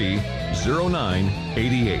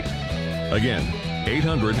 800-743-0988. Again,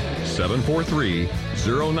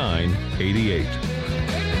 800-743-0988.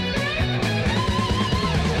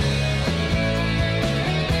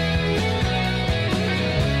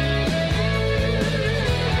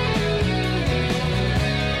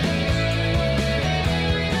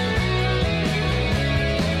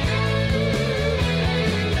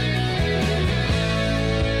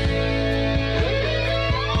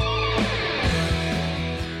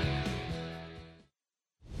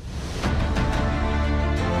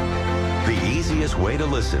 easiest way to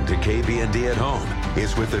listen to KBND at home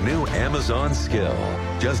is with the new Amazon Skill.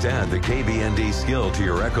 Just add the KBND Skill to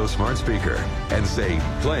your Echo smart speaker and say,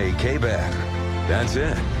 play K-Band. That's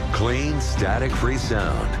it. Clean, static-free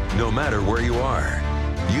sound, no matter where you are.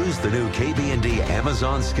 Use the new KBND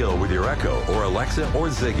Amazon Skill with your Echo or Alexa or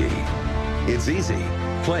Ziggy. It's easy.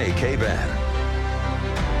 Play K-Band.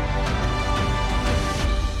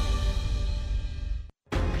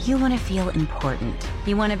 You want to feel important.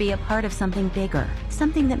 You want to be a part of something bigger,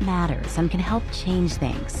 something that matters and can help change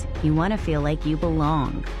things. You want to feel like you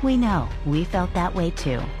belong. We know. We felt that way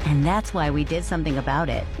too. And that's why we did something about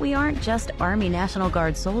it. We aren't just Army National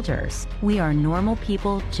Guard soldiers. We are normal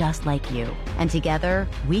people just like you. And together,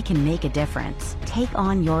 we can make a difference. Take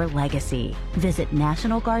on your legacy. Visit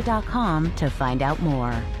NationalGuard.com to find out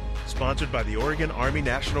more. Sponsored by the Oregon Army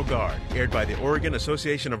National Guard. Aired by the Oregon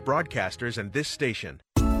Association of Broadcasters and this station.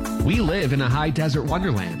 We live in a high desert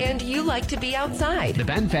wonderland. And you like to be outside. The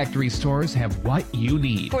Ben Factory stores have what you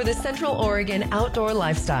need for the Central Oregon outdoor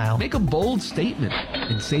lifestyle. Make a bold statement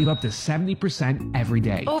and save up to 70% every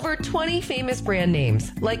day. Over 20 famous brand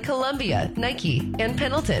names like Columbia, Nike, and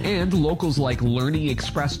Pendleton. And locals like Learning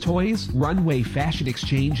Express Toys, Runway Fashion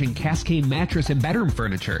Exchange, and Cascade Mattress and Bedroom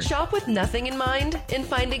Furniture. Shop with nothing in mind and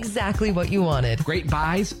find exactly what you wanted. Great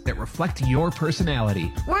buys that reflect your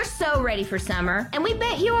personality. We're so ready for summer, and we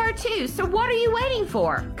bet you are too, so what are you waiting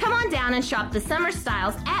for? Come on down and shop the summer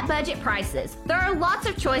styles at budget prices. There are lots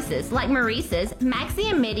of choices like Maurice's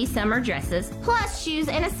maxi and midi summer dresses, plus shoes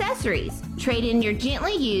and accessories. Trade in your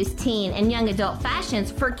gently used teen and young adult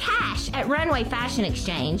fashions for cash at Runway Fashion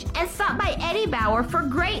Exchange, and stop by Eddie Bauer for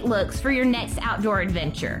great looks for your next outdoor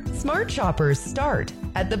adventure. Smart shoppers start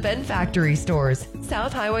at the Ben Factory stores,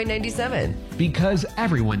 South Highway 97. Because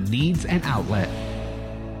everyone needs an outlet.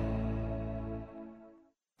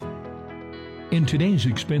 In today's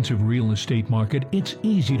expensive real estate market, it's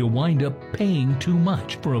easy to wind up paying too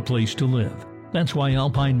much for a place to live. That's why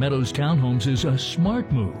Alpine Meadows Townhomes is a smart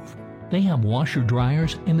move. They have washer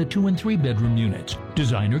dryers in the 2 and 3 bedroom units,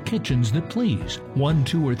 designer kitchens that please, 1,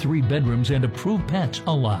 2, or 3 bedrooms, and approved pets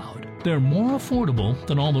allowed. They're more affordable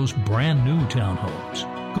than all those brand new townhomes.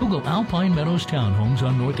 Google Alpine Meadows Townhomes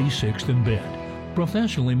on Northeast 6th and Bend.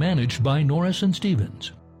 Professionally managed by Norris and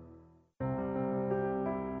Stevens.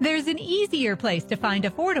 There's an easier place to find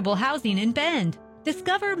affordable housing in Bend.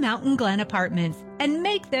 Discover Mountain Glen Apartments and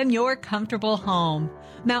make them your comfortable home.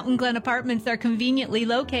 Mountain Glen Apartments are conveniently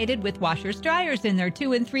located with washers, dryers in their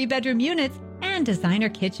 2 and 3 bedroom units and designer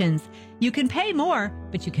kitchens. You can pay more,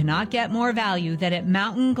 but you cannot get more value than at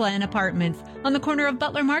Mountain Glen Apartments on the corner of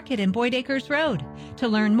Butler Market and Boyd Acres Road. To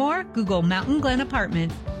learn more, Google Mountain Glen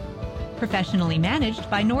Apartments. Professionally managed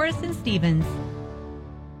by Norris and Stevens.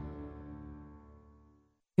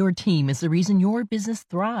 Your team is the reason your business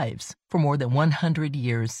thrives. For more than 100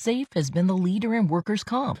 years, SAFE has been the leader in workers'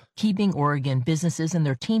 comp, keeping Oregon businesses and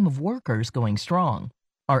their team of workers going strong.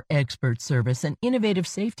 Our expert service and innovative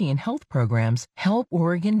safety and health programs help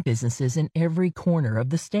Oregon businesses in every corner of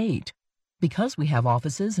the state. Because we have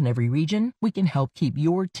offices in every region, we can help keep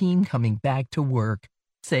your team coming back to work.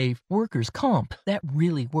 SAFE Workers' Comp, that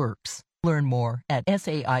really works. Learn more at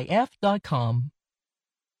SAIF.com.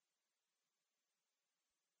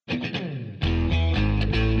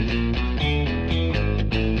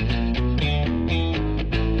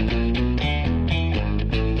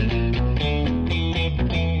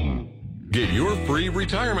 Get your free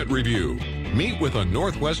retirement review. Meet with a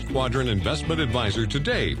Northwest Quadrant investment advisor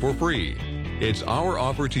today for free. It's our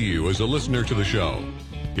offer to you as a listener to the show.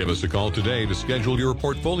 Give us a call today to schedule your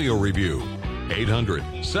portfolio review.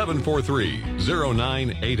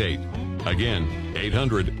 800-743-0988. Again,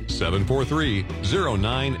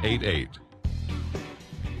 800-743-0988.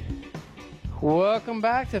 Welcome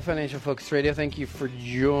back to Financial Focus Radio. Thank you for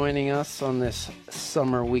joining us on this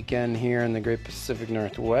summer weekend here in the Great Pacific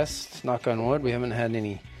Northwest. Knock on wood, we haven't had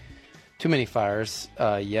too many fires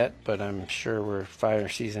yet, but I'm sure fire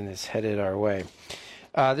season is headed our way.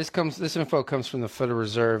 This info comes from the Federal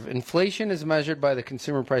Reserve. Inflation as measured by the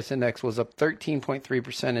Consumer Price Index was up 13.3% in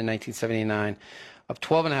 1979, up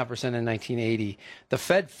 12.5% in 1980. The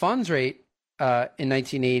Fed funds rate in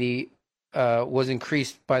 1980 was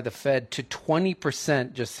increased by the Fed to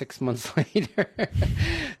 20% just 6 months later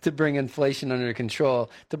to bring inflation under control.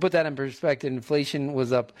 To put that in perspective, inflation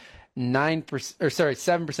was up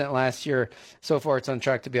 7% last year. So far, it's on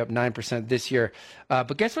track to be up 9% this year.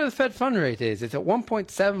 But guess what the Fed fund rate is? It's at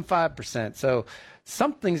 1.75%. So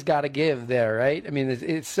something's got to give there, right? I mean,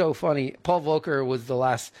 it's so funny. Paul Volcker was the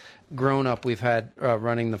last grown-up we've had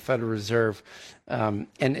running the Federal Reserve. And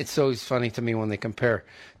it's always funny to me when they compare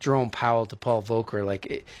Jerome Powell to Paul Volcker.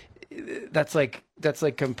 Like, that's like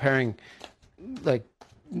comparing like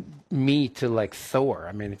me to like Thor.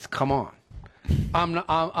 I mean, it's come on. I'm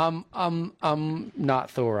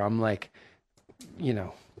not Thor. I'm like, you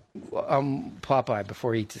know, I'm Popeye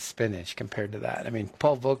before he eats his spinach compared to that. I mean,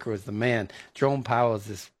 Paul Volcker was the man. Jerome Powell is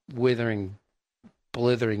this withering,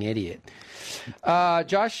 blithering idiot.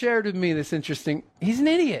 Josh shared with me this interesting. He's an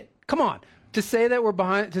idiot. Come on. To say that we're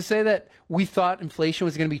behind, to say that we thought inflation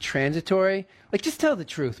was going to be transitory, like just tell the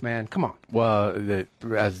truth, man. Come on. Well,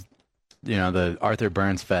 as you know, the Arthur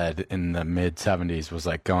Burns Fed in the mid 70s was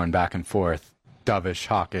like going back and forth, dovish,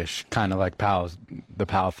 hawkish, kind of like the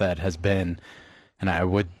Powell Fed has been. And I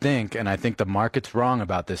would think, and I think the market's wrong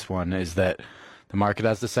about this one, is that the market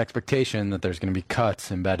has this expectation that there's going to be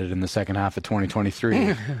cuts embedded in the second half of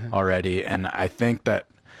 2023 already. And I think that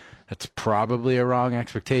that's probably a wrong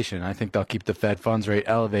expectation. I think they'll keep the Fed funds rate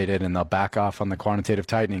elevated and they'll back off on the quantitative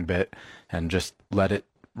tightening bit and just let it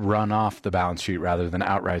run off the balance sheet rather than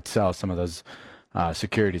outright sell some of those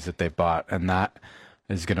securities that they've bought. And that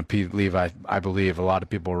is going to leave, I believe, a lot of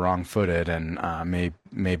people wrong-footed and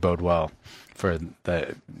may bode well for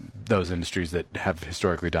those industries that have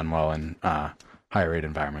historically done well in higher rate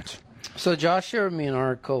environments. So Josh shared me an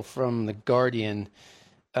article from The Guardian,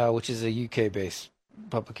 which is a UK-based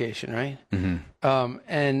publication, right? Mm-hmm.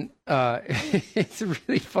 And it's a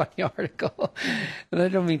really funny article. And I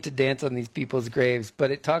don't mean to dance on these people's graves,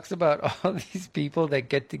 but it talks about all these people that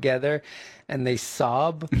get together and they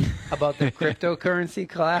sob about the cryptocurrency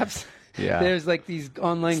collapse. Yeah, there's like these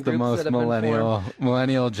online it's groups the most that have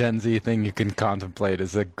millennial Gen Z thing you can contemplate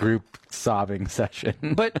is a group sobbing session.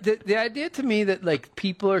 But the idea to me that like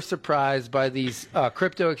people are surprised by these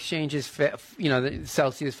crypto exchanges, you know, the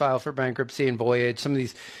Celsius filed for bankruptcy and Voyage, some of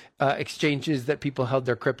these exchanges that people held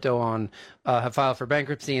their crypto on have filed for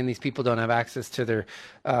bankruptcy, and these people don't have access to their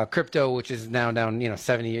crypto, which is now down, you know,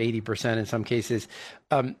 70-80% in some cases.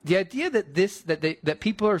 The idea that that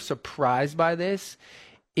people are surprised by this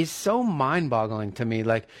is so mind-boggling to me.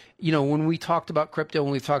 Like, you know, when we talked about crypto,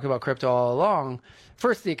 when we've talked about crypto all along,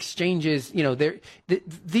 first the exchanges, you know,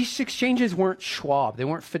 these exchanges weren't Schwab, they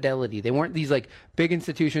weren't Fidelity, they weren't these like big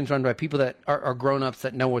institutions run by people that are grown-ups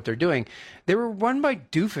that know what they're doing. They were run by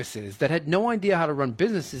doofuses that had no idea how to run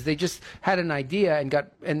businesses. They just had an idea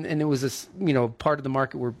and it was this, you know, part of the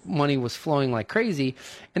market where money was flowing like crazy,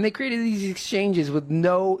 and they created these exchanges with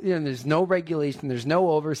no, you know, there's no regulation, there's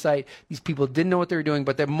no oversight. These people didn't know what they were doing,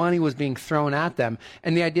 but their money was being thrown at them,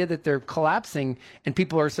 and the idea that they're collapsing and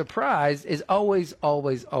people are surprised is always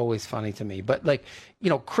funny to me. But like, you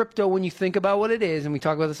know, crypto, when you think about what it is, and we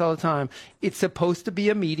talk about this all the time, it's supposed to be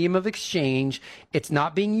a medium of exchange. It's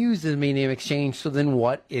not being used as a medium of exchange. So then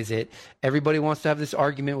what is it? Everybody wants to have this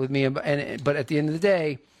argument with me, but at the end of the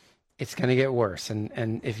day, it's going to get worse.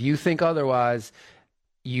 And if you think otherwise,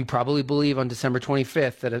 you probably believe on December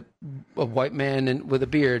 25th that a white man with a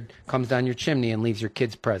beard comes down your chimney and leaves your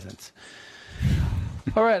kids presents.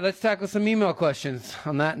 All right, let's tackle some email questions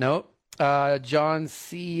on that note. John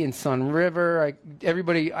C. in Sun River.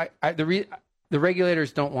 The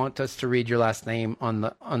regulators don't want us to read your last name on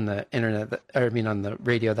the internet, on the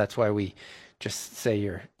radio. That's why we just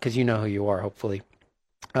say because you know who you are, hopefully.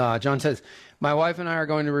 John says, my wife and I are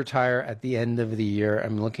going to retire at the end of the year.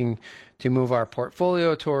 I'm looking to move our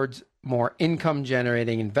portfolio towards more income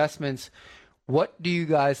generating investments. What do you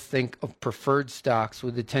guys think of preferred stocks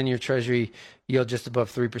with the 10-year treasury yield just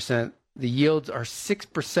above 3%? The yields are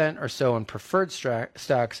 6% or so on preferred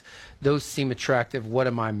stocks. Those seem attractive. What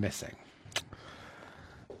am I missing?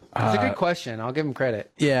 It's a good question. I'll give him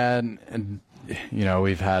credit. Yeah, and you know,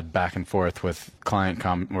 we've had back and forth with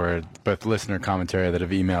or both listener commentary that have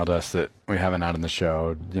emailed us that we haven't had on the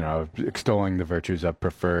show, you know, extolling the virtues of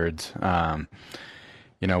preferreds.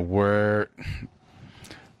 You know, we're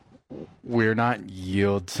not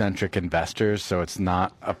yield-centric investors, so it's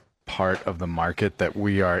not a part of the market that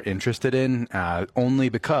we are interested in, only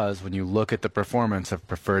because when you look at the performance of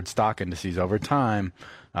preferred stock indices over time,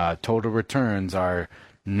 total returns are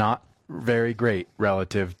not very great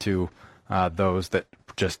relative to those that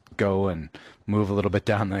just go and move a little bit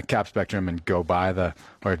down the cap spectrum and go buy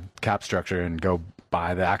or cap structure and go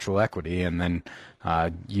buy the actual equity and then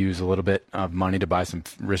use a little bit of money to buy some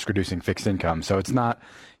risk-reducing fixed income. So it's not,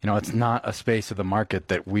 you know, it's not a space of the market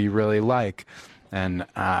that we really like. And,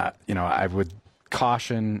 you know, I would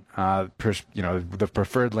caution, you know, the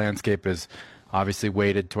preferred landscape is obviously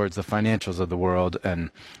weighted towards the financials of the world.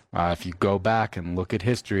 And if you go back and look at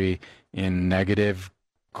history in negative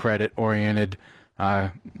credit-oriented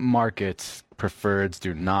markets, preferreds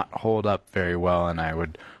do not hold up very well. And I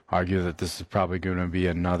would argue that this is probably going to be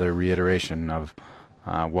another reiteration of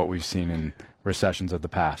what we've seen in recessions of the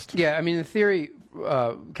past. Yeah, I mean, the theory,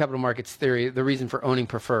 capital markets theory, the reason for owning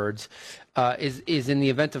preferreds is in the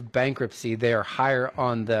event of bankruptcy, they are higher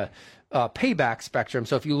on the payback spectrum.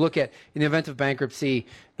 So if you look at, in the event of bankruptcy,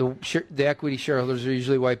 the equity shareholders are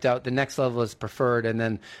usually wiped out. The next level is preferred, and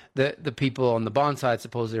then the people on the bond side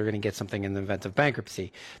supposedly are going to get something in the event of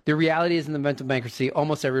bankruptcy. The reality is, in the event of bankruptcy,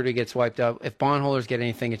 almost everybody gets wiped out. If bondholders get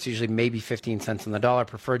anything, it's usually maybe 15 cents on the dollar.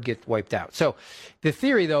 Preferred get wiped out. So the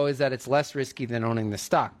theory, though, is that it's less risky than owning the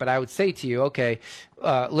stock. But I would say to you, okay,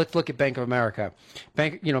 let's look at Bank of America.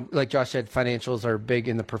 Like Josh said, financials are big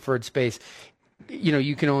in the preferred space.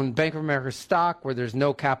 You can own Bank of America stock where there's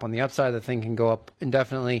no cap on the upside. The thing can go up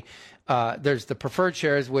indefinitely. There's the preferred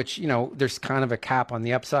shares, which, there's kind of a cap on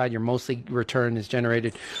the upside. Your mostly return is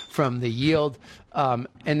generated from the yield. And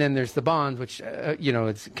then there's the bonds, which,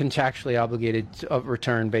 it's contractually obligated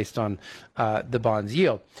return based on the bond's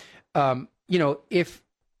yield. If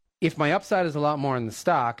my upside is a lot more in the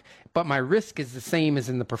stock, but my risk is the same as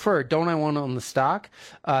in the preferred, don't I want to own the stock?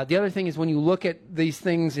 The other thing is, when you look at these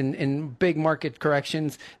things in big market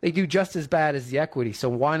corrections, they do just as bad as the equity. So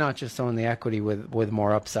why not just own the equity with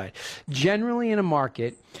more upside? Generally in a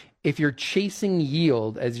market, if you're chasing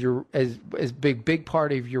yield as big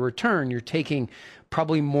part of your return, you're taking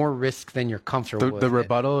probably more risk than you're comfortable with. The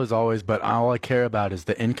rebuttal is always, but all I care about is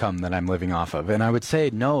the income that I'm living off of. And I would say,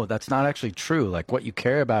 no, that's not actually true. Like, what you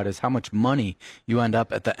care about is how much money you end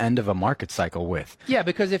up at the end of a market cycle with. Yeah,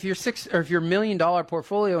 because if your $1 million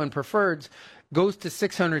portfolio in preferreds goes to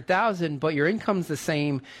 600,000, but your income's the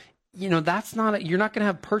same, that's not you're not going to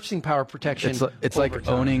have purchasing power protection. It's like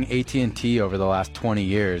owning AT&T over the last 20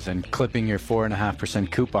 years and clipping your 4.5%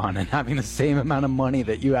 coupon and having the same amount of money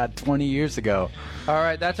that you had 20 years ago. All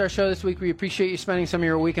right, that's our show this week. We appreciate you spending some of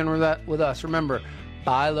your weekend with us. Remember,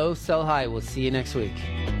 buy low, sell high. We'll see you next week.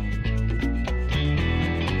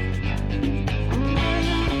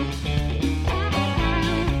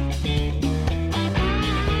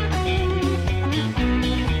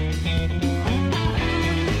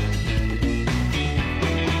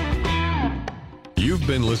 You've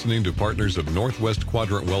been listening to Partners of Northwest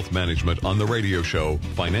Quadrant Wealth Management on the radio show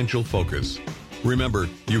Financial Focus. Remember,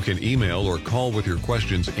 you can email or call with your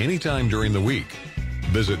questions anytime during the week.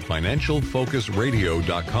 Visit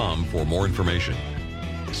financialfocusradio.com for more information.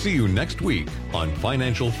 See you next week on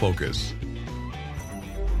Financial Focus.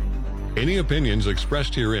 Any opinions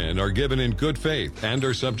expressed herein are given in good faith and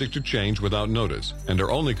are subject to change without notice and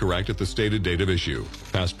are only correct at the stated date of issue.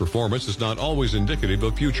 Past performance is not always indicative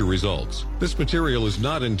of future results. This material is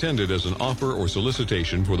not intended as an offer or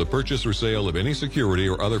solicitation for the purchase or sale of any security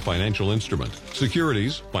or other financial instrument.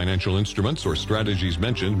 Securities, financial instruments, or strategies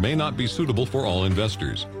mentioned may not be suitable for all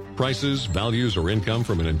investors. Prices, values, or income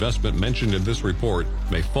from an investment mentioned in this report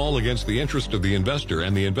may fall against the interest of the investor,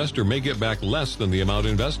 and the investor may get back less than the amount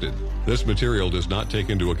invested. This material does not take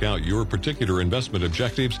into account your particular investment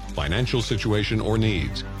objectives, financial situation, or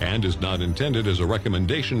needs, and is not intended as a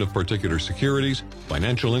recommendation of particular securities,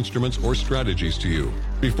 financial instruments, or strategies to you.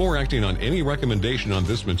 Before acting on any recommendation on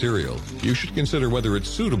this material, you should consider whether it's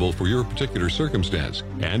suitable for your particular circumstance,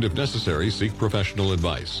 and if necessary, seek professional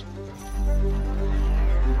advice.